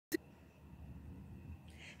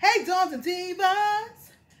Hey, Dons and Divas,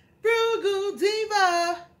 Frugal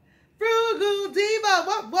Diva, Frugal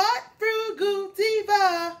Diva, what? Frugal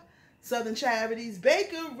Diva. Southern Charities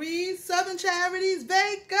Bakery, Southern Charities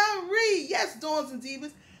Bakery. Yes, Dons and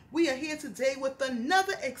Divas, we are here today with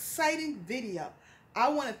another exciting video. I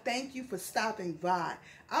want to thank you for stopping by.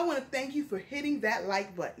 I want to thank you for hitting that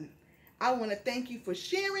like button. I want to thank you for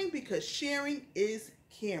sharing, because sharing is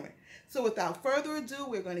caring. So without further ado,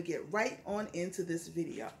 we're going to get right on into this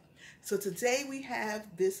video. So today we have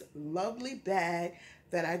this lovely bag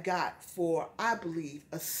that I got for, I believe,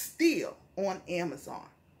 a steal on Amazon.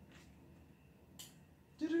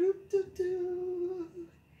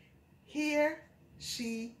 Here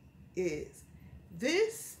she is.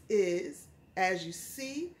 This is, as you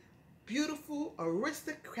see, beautiful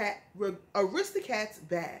Aristocat's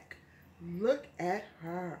bag. Look at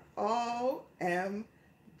her. OMG.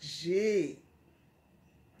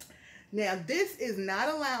 Now, this is not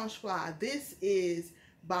a Loungefly. This is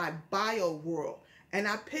by BioWorld. And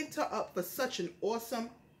I picked her up for such an awesome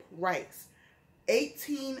price.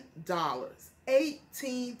 $18.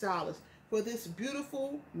 $18 for this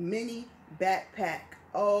beautiful mini backpack.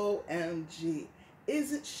 OMG.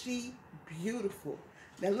 Isn't she beautiful?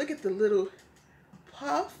 Now, look at the little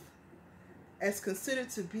puff as considered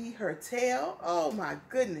to be her tail. Oh my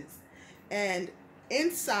goodness. And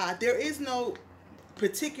inside there is no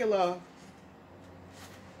particular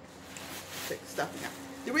stuffing out.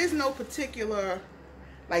 There is no particular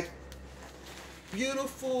like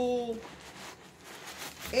beautiful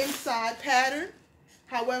inside pattern.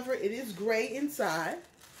 However, it is gray inside.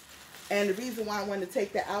 And the reason why I wanted to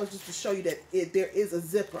take that out is just to show you that there is a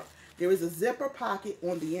zipper. There is a zipper pocket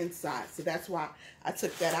on the inside. So that's why I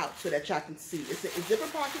took that out so that y'all can see. It's a zipper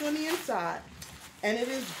pocket on the inside. And it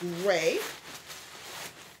is gray.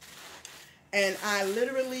 And I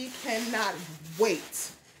literally cannot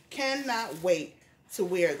wait to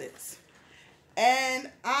wear this. And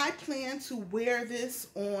I plan to wear this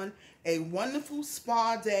on a wonderful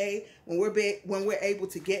spa day when we're able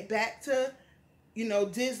to get back to, you know,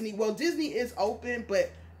 Disney. Well, Disney is open,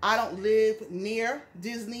 but I don't live near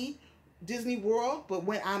Disney World. But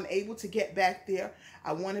when I'm able to get back there,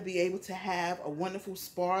 I want to be able to have a wonderful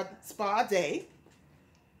spa day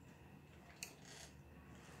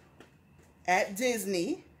at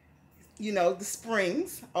Disney, you know, the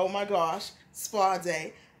Springs. Oh my gosh, spa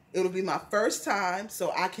day. It'll be my first time,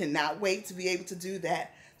 so I cannot wait to be able to do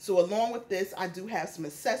that. So along with this, I do have some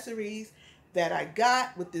accessories that I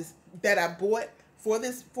got with this, that I bought for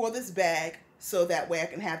this bag, so that way I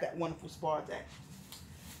can have that wonderful spa day.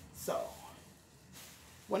 So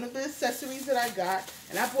one of the accessories that I got,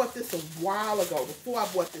 and I bought this a while ago, before I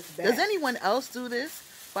bought this bag. Does anyone else do this?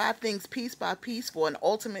 Buy things piece by piece for an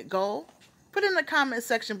ultimate goal? Put it in the comment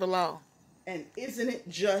section below. And isn't it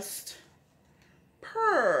just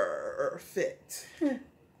perfect?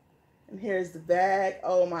 And here's the bag.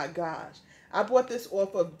 Oh my gosh. I bought this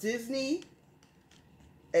off of Disney,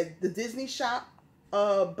 at the Disney shop,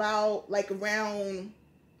 about like around,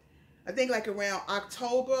 I think like around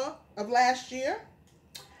October of last year.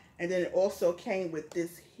 And then it also came with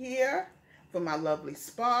this here for my lovely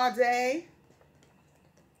spa day.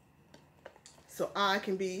 So I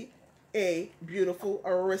can be a beautiful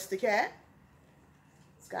Aristocat.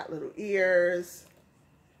 It's got little ears.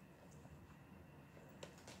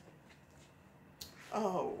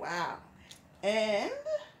 Oh, wow. And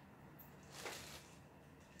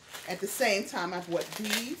at the same time, I bought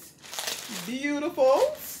these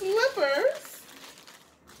beautiful slippers.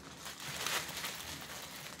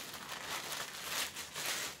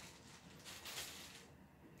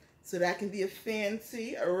 So that can be a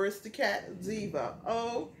fancy Aristocat Diva.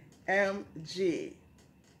 OMG.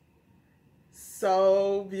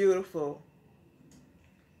 So beautiful.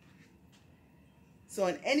 So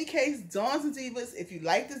in any case, Dons and Divas, if you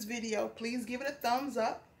like this video, please give it a thumbs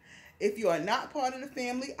up. If you are not part of the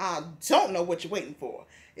family, I don't know what you're waiting for.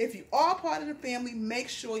 If you are part of the family, make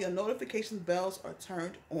sure your notification bells are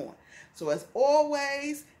turned on. So as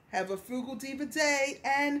always, have a Frugal Diva day,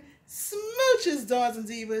 and smooches, Dons and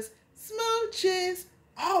Divas. Smooches.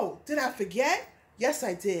 Oh, did I forget? Yes,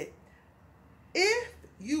 I did. If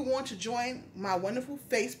you want to join my wonderful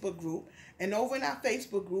Facebook group, and over in our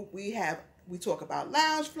Facebook group, we talk about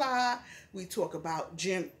Loungefly, we talk about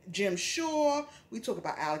Jim Shore, we talk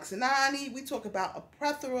about Alex and Ani, we talk about a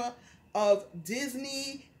plethora of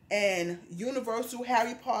Disney and Universal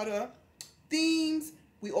Harry Potter themes.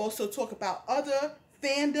 We also talk about other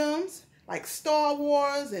fandoms like Star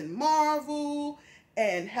Wars and Marvel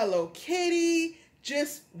and Hello Kitty.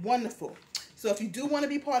 Just wonderful. So if you do want to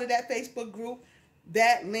be part of that Facebook group,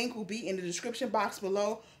 That link will be in the description box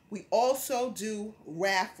below. We also do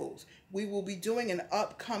raffles. We will be doing an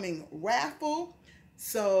upcoming raffle.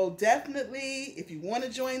 So definitely, if you want to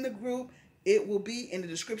join the group, it will be in the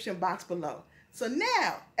description box below. So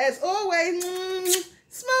now, as always,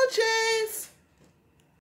 smooches!